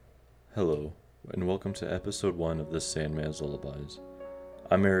Hello, and welcome to episode 1 of The Sandman's Lullabies.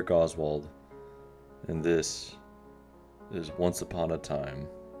 I'm Eric Oswald, and this is Once Upon a Time,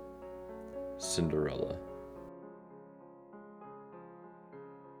 Cinderella.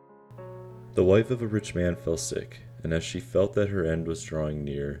 The wife of a rich man fell sick, and as she felt that her end was drawing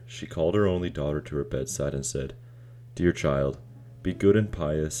near, she called her only daughter to her bedside and said, "Dear child, be good and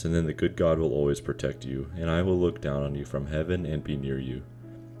pious, and then the good God will always protect you, and I will look down on you from heaven and be near you."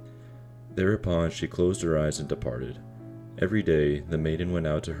 Thereupon she closed her eyes and departed. Every day the maiden went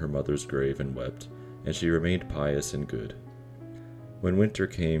out to her mother's grave and wept, and she remained pious and good. When winter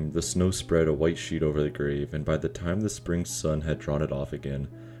came, the snow spread a white sheet over the grave, and by the time the spring sun had drawn it off again,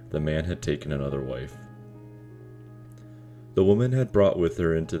 the man had taken another wife. The woman had brought with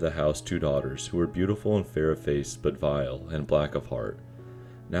her into the house 2 daughters, who were beautiful and fair of face, but vile and black of heart.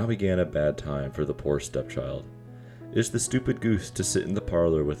 Now began a bad time for the poor stepchild. "Is the stupid goose to sit in the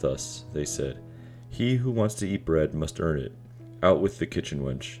parlor with us?" they said. "He who wants to eat bread must earn it. Out with the kitchen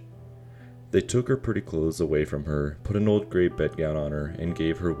wench." They took her pretty clothes away from her, put an old grey bedgown on her, and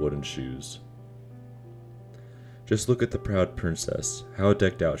gave her wooden shoes. "Just look at the proud princess, how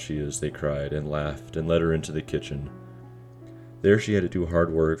decked out she is," they cried, and laughed, and led her into the kitchen. There she had to do hard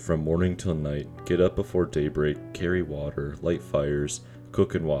work from morning till night, get up before daybreak, carry water, light fires,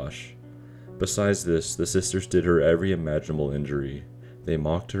 cook and wash. Besides this, the sisters did her every imaginable injury. They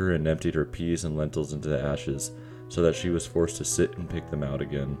mocked her and emptied her peas and lentils into the ashes, so that she was forced to sit and pick them out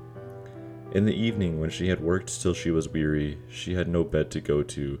again. In the evening, when she had worked till she was weary, she had no bed to go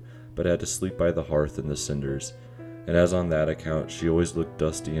to, but had to sleep by the hearth in the cinders, and as on that account she always looked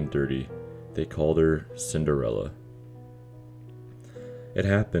dusty and dirty, they called her Cinderella. It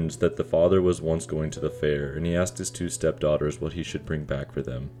happened that the father was once going to the fair, and he asked his 2 stepdaughters what he should bring back for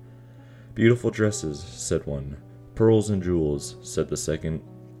them. "Beautiful dresses," said one. "Pearls and jewels," said the second.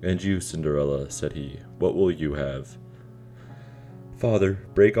 "And you, Cinderella," said he, "what will you have?" "Father,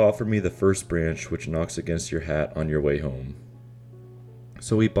 break off for me the first branch which knocks against your hat on your way home."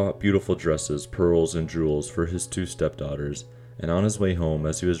 So he bought beautiful dresses, pearls, and jewels for his 2 stepdaughters, and on his way home,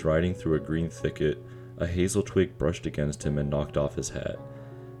 as he was riding through a green thicket, a hazel twig brushed against him and knocked off his hat.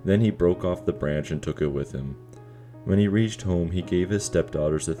 Then he broke off the branch and took it with him. When he reached home, he gave his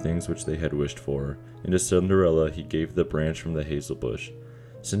stepdaughters the things which they had wished for, and to Cinderella he gave the branch from the hazel bush.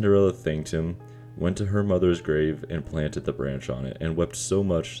 Cinderella thanked him, went to her mother's grave, and planted the branch on it, and wept so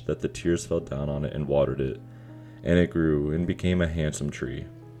much that the tears fell down on it and watered it, and it grew and became a handsome tree.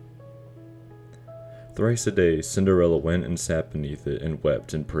 Thrice a day Cinderella went and sat beneath it, and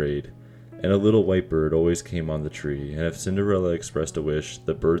wept and prayed, and a little white bird always came on the tree, and if Cinderella expressed a wish,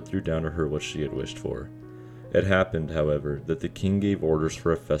 the bird threw down to her what she had wished for. It happened, however, that the king gave orders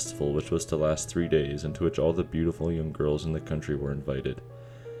for a festival which was to last 3 days, and to which all the beautiful young girls in the country were invited,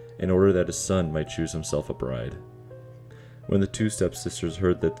 in order that his son might choose himself a bride. When the 2 stepsisters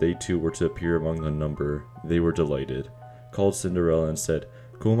heard that they too were to appear among the number, they were delighted, called Cinderella and said,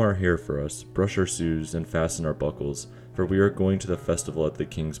 "Comb our hair for us, brush our shoes, and fasten our buckles, for we are going to the festival at the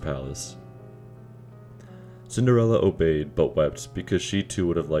king's palace." Cinderella obeyed, but wept, because she too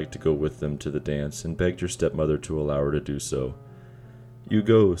would have liked to go with them to the dance, and begged her stepmother to allow her to do so. "You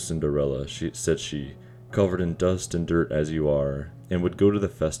go, Cinderella," said she, "covered in dust and dirt as you are, and would go to the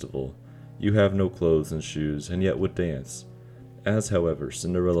festival. You have no clothes and shoes, and yet would dance." As, however,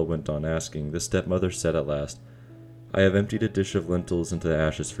 Cinderella went on asking, the stepmother said at last, "I have emptied a dish of lentils into the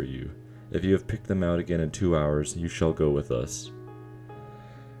ashes for you. If you have picked them out again in 2 hours, you shall go with us."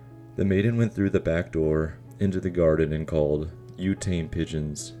 The maiden went through the back door into the garden and called, "You tame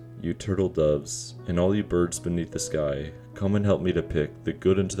pigeons, you turtle doves, and all you birds beneath the sky, come and help me to pick the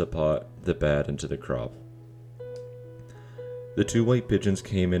good into the pot, the bad into the crop." The 2 white pigeons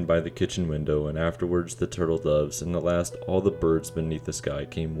came in by the kitchen window, and afterwards the turtle doves, and at last all the birds beneath the sky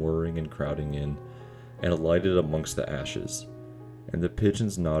came whirring and crowding in, and alighted amongst the ashes. And the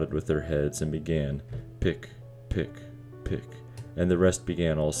pigeons nodded with their heads and began, "Pick, pick, pick," and the rest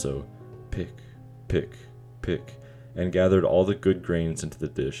began also, "Pick, pick, pick," and gathered all the good grains into the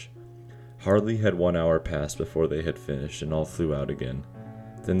dish. Hardly had 1 hour passed before they had finished, and all flew out again.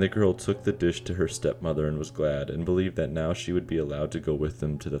 Then the girl took the dish to her stepmother and was glad, and believed that now she would be allowed to go with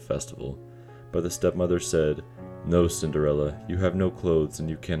them to the festival. But the stepmother said, "No, Cinderella, you have no clothes and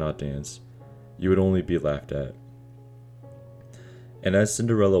you cannot dance. You would only be laughed at." And as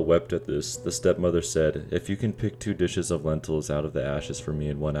Cinderella wept at this, the stepmother said, "If you can pick 2 dishes of lentils out of the ashes for me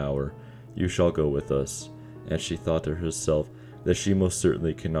in 1 hour, you shall go with us." And she thought to herself that she most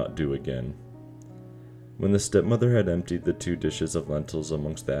certainly cannot do again. When the stepmother had emptied the 2 dishes of lentils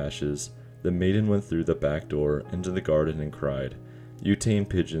amongst the ashes, the maiden went through the back door into the garden and cried, You tame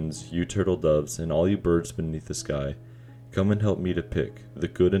pigeons, you turtle doves, and all you birds beneath the sky, come and help me to pick the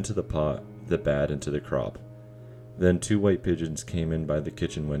good into the pot, the bad into the crop." Then 2 white pigeons came in by the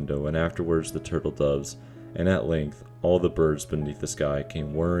kitchen window, and afterwards the turtle doves, and at length all the birds beneath the sky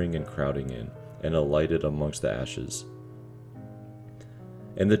came whirring and crowding in, and alighted amongst the ashes.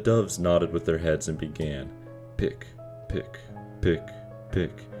 And the doves nodded with their heads and began, "Pick, pick, pick,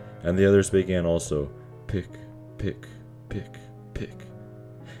 pick," and the others began also, "Pick, pick, pick, pick,"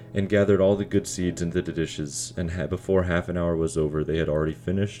 and gathered all the good seeds into the dishes, and before half an hour was over they had already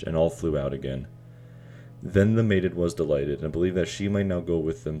finished, and all flew out again. Then the maiden was delighted, and believed that she might now go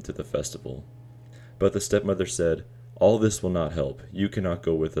with them to the festival. But the stepmother said, "All this will not help. You cannot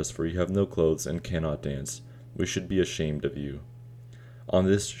go with us, for you have no clothes and cannot dance. We should be ashamed of you." On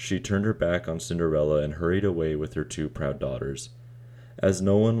this she turned her back on Cinderella and hurried away with her 2 proud daughters. As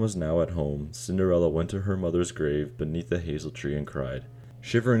no one was now at home, Cinderella went to her mother's grave beneath the hazel tree and cried,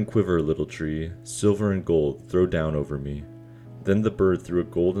 "Shiver and quiver, little tree, silver and gold throw down over me." Then the bird threw a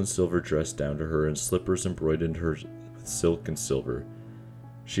gold and silver dress down to her, and slippers embroidered her with silk and silver.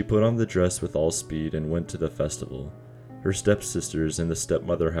 She put on the dress with all speed and went to the festival. Her stepsisters and the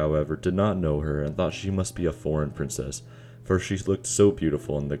stepmother, however, did not know her, and thought she must be a foreign princess, for she looked so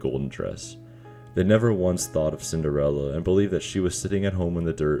beautiful in the golden dress. They never once thought of Cinderella, and believed that she was sitting at home in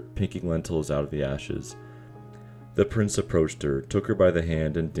the dirt, picking lentils out of the ashes. The prince approached her, took her by the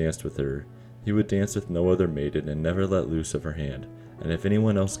hand, and danced with her. He would dance with no other maiden, and never let loose of her hand, and if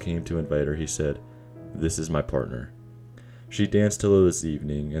anyone else came to invite her, he said, "This is my partner." She danced till it was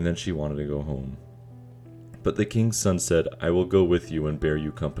evening, and then she wanted to go home. But the king's son said, "I will go with you and bear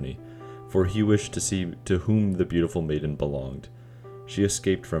you company," for he wished to see to whom the beautiful maiden belonged. She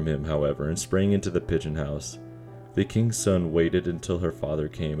escaped from him, however, and sprang into the pigeon house. The king's son waited until her father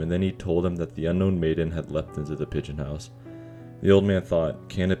came, and then he told him that the unknown maiden had leapt into the pigeon house. The old man thought,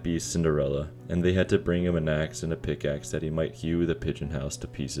 "Can it be Cinderella?" And they had to bring him an axe and a pickaxe that he might hew the pigeon house to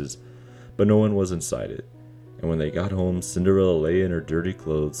pieces, but no one was inside it. And when they got home, Cinderella lay in her dirty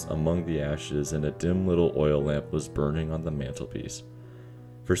clothes among the ashes, and a dim little oil lamp was burning on the mantelpiece.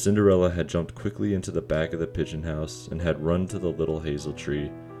 For Cinderella had jumped quickly into the back of the pigeon house, and had run to the little hazel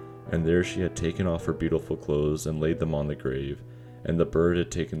tree, and there she had taken off her beautiful clothes and laid them on the grave, and the bird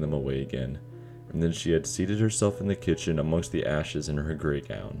had taken them away again. And then she had seated herself in the kitchen amongst the ashes in her grey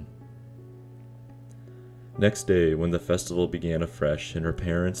gown. Next day, when the festival began afresh, and her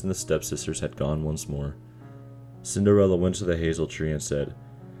parents and the stepsisters had gone once more, Cinderella went to the hazel tree and said,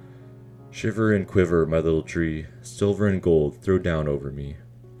 "Shiver and quiver, my little tree, silver and gold throw down over me."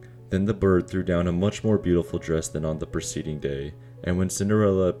 Then the bird threw down a much more beautiful dress than on the preceding day, and when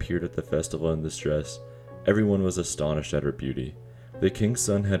Cinderella appeared at the festival in this dress, everyone was astonished at her beauty. The king's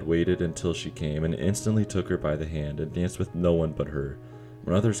son had waited until she came, and instantly took her by the hand, and danced with no one but her.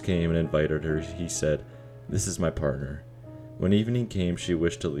 When others came and invited her, he said, "This is my partner." When evening came, she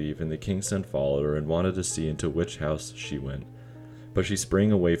wished to leave, and the king's son followed her, and wanted to see into which house she went. But she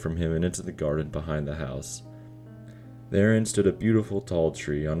sprang away from him and into the garden behind the house. Therein stood a beautiful tall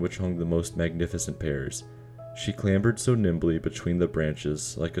tree, on which hung the most magnificent pears. She clambered so nimbly between the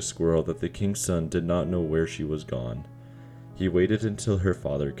branches, like a squirrel, that the king's son did not know where she was gone. He waited until her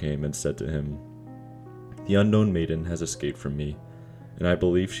father came, and said to him, "The unknown maiden has escaped from me, and I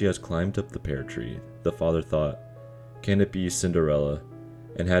believe she has climbed up the pear tree." The father thought, "Can it be Cinderella?"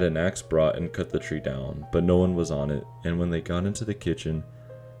 and had an axe brought and cut the tree down, but no one was on it, and when they got into the kitchen,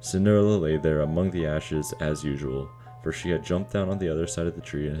 Cinderella lay there among the ashes as usual, for she had jumped down on the other side of the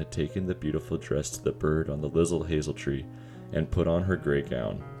tree and had taken the beautiful dress to the bird on the little hazel tree, and put on her grey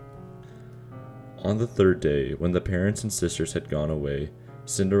gown. On the 3rd day, when the parents and sisters had gone away,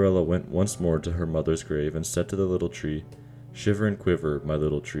 Cinderella went once more to her mother's grave, and said to the little tree, "Shiver and quiver, my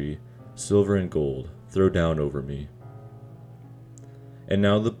little tree, silver and gold throw down over me." And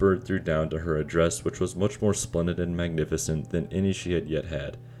now the bird threw down to her a dress which was much more splendid and magnificent than any she had yet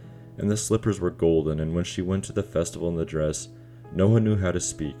had, and the slippers were golden, and when she went to the festival in the dress, no one knew how to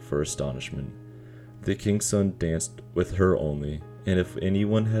speak for astonishment. The king's son danced with her only, and if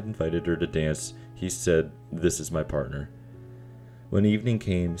anyone had invited her to dance, he said, "This is my partner." When evening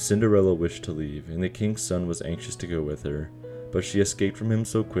came, Cinderella wished to leave, and the king's son was anxious to go with her, but she escaped from him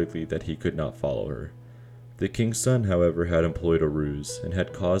so quickly that he could not follow her. The king's son, however, had employed a ruse, and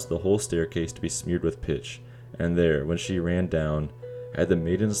had caused the whole staircase to be smeared with pitch, and there, when she ran down, had the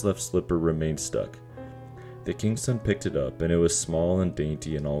maiden's left slipper remained stuck. The king's son picked it up, and it was small and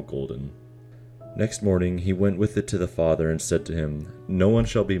dainty and all golden. Next morning he went with it to the father, and said to him, "No one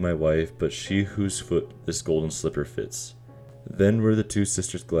shall be my wife but she whose foot this golden slipper fits." Then were the 2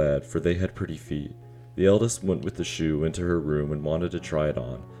 sisters glad, for they had pretty feet. The eldest went with the shoe into her room and wanted to try it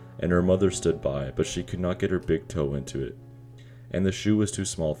on, and her mother stood by, but she could not get her big toe into it, and the shoe was too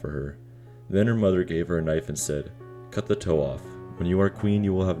small for her. Then her mother gave her a knife and said, "Cut the toe off. When you are queen,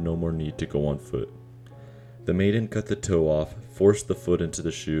 you will have no more need to go on foot." The maiden cut the toe off, forced the foot into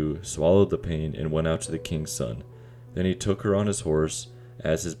the shoe, swallowed the pain, and went out to the king's son. Then he took her on his horse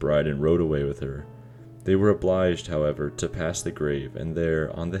as his bride and rode away with her. They were obliged, however, to pass the grave, and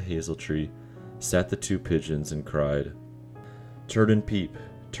there, on the hazel tree, sat the two pigeons and cried, "Turn and peep,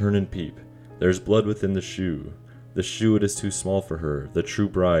 turn and peep. There's blood within the shoe. The shoe, it is too small for her. The true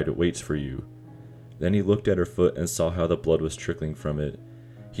bride waits for you." Then he looked at her foot and saw how the blood was trickling from it.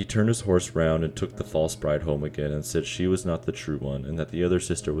 He turned his horse round and took the false bride home again, and said she was not the true one, and that the other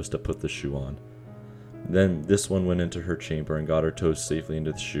sister was to put the shoe on. Then this one went into her chamber and got her toes safely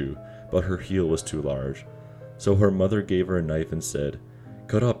into the shoe, but her heel was too large. So her mother gave her a knife and said,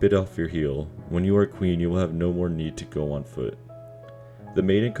 "Cut a bit off your heel. When you are queen, you will have no more need to go on foot." The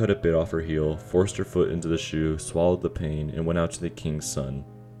maiden cut a bit off her heel, forced her foot into the shoe, swallowed the pain, and went out to the king's son.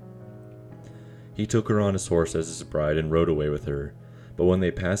 He took her on his horse as his bride and rode away with her. But when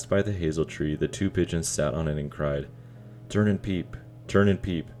they passed by the hazel tree, the two pigeons sat on it and cried, "Turn and peep, turn and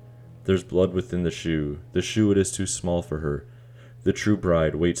peep. There's blood within the shoe. The shoe, it is too small for her. The true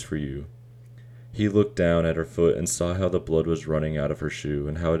bride waits for you." He looked down at her foot and saw how the blood was running out of her shoe,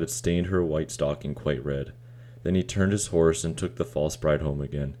 and how it had stained her white stocking quite red. Then he turned his horse and took the false bride home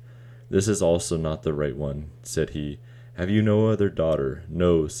again. "This is also not the right one," said he. "Have you no other daughter?"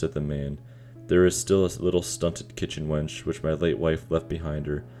 "No," said the man. "There is still a little stunted kitchen wench, which my late wife left behind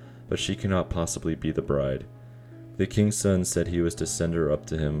her, but she cannot possibly be the bride." The king's son said he was to send her up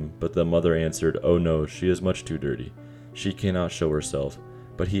to him, but the mother answered, "Oh no, she is much too dirty. She cannot show herself."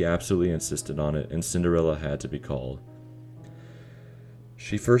 But he absolutely insisted on it, and Cinderella had to be called.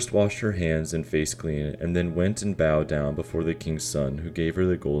 She first washed her hands and face clean, and then went and bowed down before the king's son, who gave her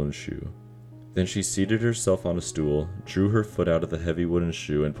the golden shoe. Then she seated herself on a stool, drew her foot out of the heavy wooden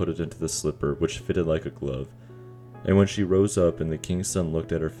shoe, and put it into the slipper, which fitted like a glove. And when she rose up and the king's son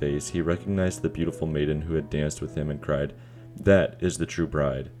looked at her face, he recognized the beautiful maiden who had danced with him and cried, "That is the true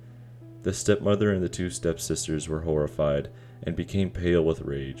bride." The stepmother and the two stepsisters were horrified, and became pale with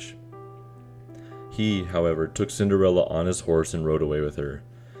rage. He, however, took Cinderella on his horse and rode away with her.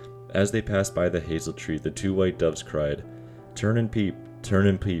 As they passed by the hazel tree, the two white doves cried, "Turn and peep, turn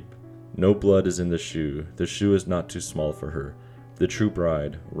and peep. No blood is in the shoe. The shoe is not too small for her. The true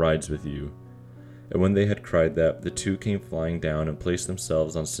bride rides with you." And when they had cried that, the two came flying down and placed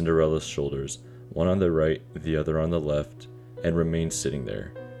themselves on Cinderella's shoulders, one on the right, the other on the left, and remained sitting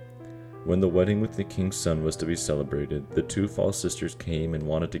there. When the wedding with the king's son was to be celebrated, the two false sisters came and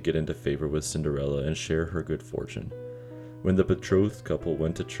wanted to get into favor with Cinderella and share her good fortune. When the betrothed couple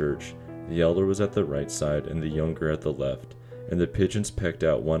went to church, the elder was at the right side and the younger at the left, and the pigeons pecked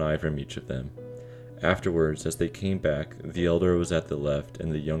out one eye from each of them. Afterwards, as they came back, the elder was at the left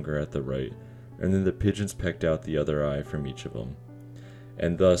and the younger at the right, and then the pigeons pecked out the other eye from each of them.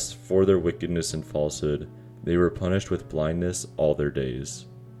 And thus, for their wickedness and falsehood, they were punished with blindness all their days.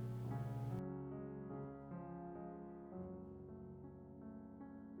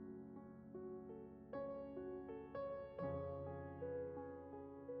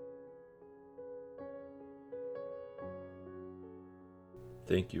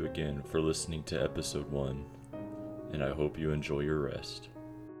 Thank you again for listening to episode 1, and I hope you enjoy your rest.